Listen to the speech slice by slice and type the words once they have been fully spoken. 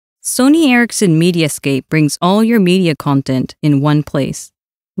Sony Ericsson Mediascape brings all your media content in one place.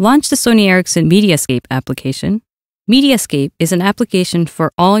 Launch the Sony Ericsson Mediascape application. Mediascape is an application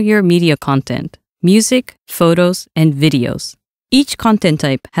for all your media content, music, photos, and videos. Each content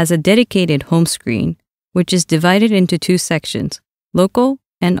type has a dedicated home screen, which is divided into two sections, local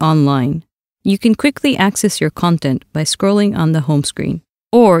and online. You can quickly access your content by scrolling on the home screen.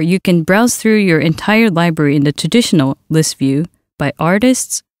 Or you can browse through your entire library in the traditional list view by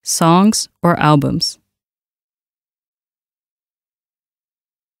artists, songs, or albums.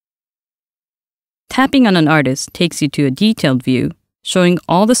 Tapping on an artist takes you to a detailed view, showing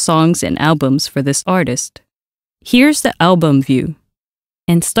all the songs and albums for this artist. Here's the album view,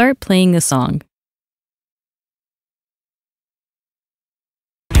 and start playing the song.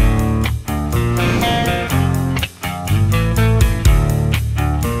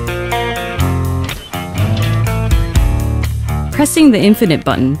 Pressing the Infinite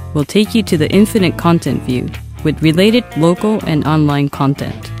button will take you to the Infinite Content view with related local and online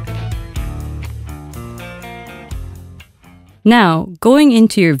content. Now, going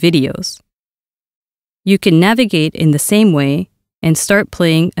into your videos, you can navigate in the same way and start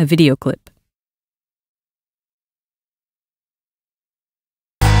playing a video clip.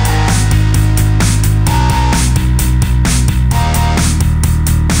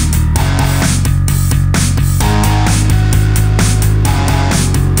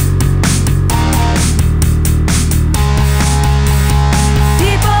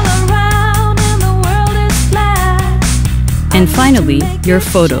 And finally, your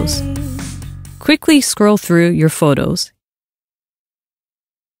photos. Quickly scroll through your photos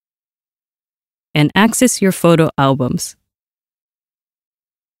and access your photo albums.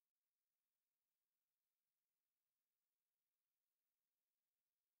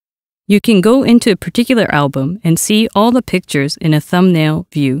 You can go into a particular album and see all the pictures in a thumbnail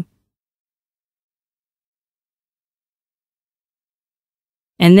view.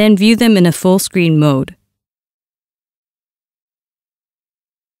 And then view them in a full screen mode.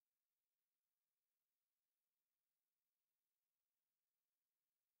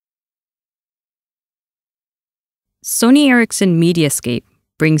 Sony Ericsson Mediascape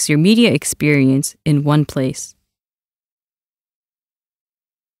brings your media experience in one place.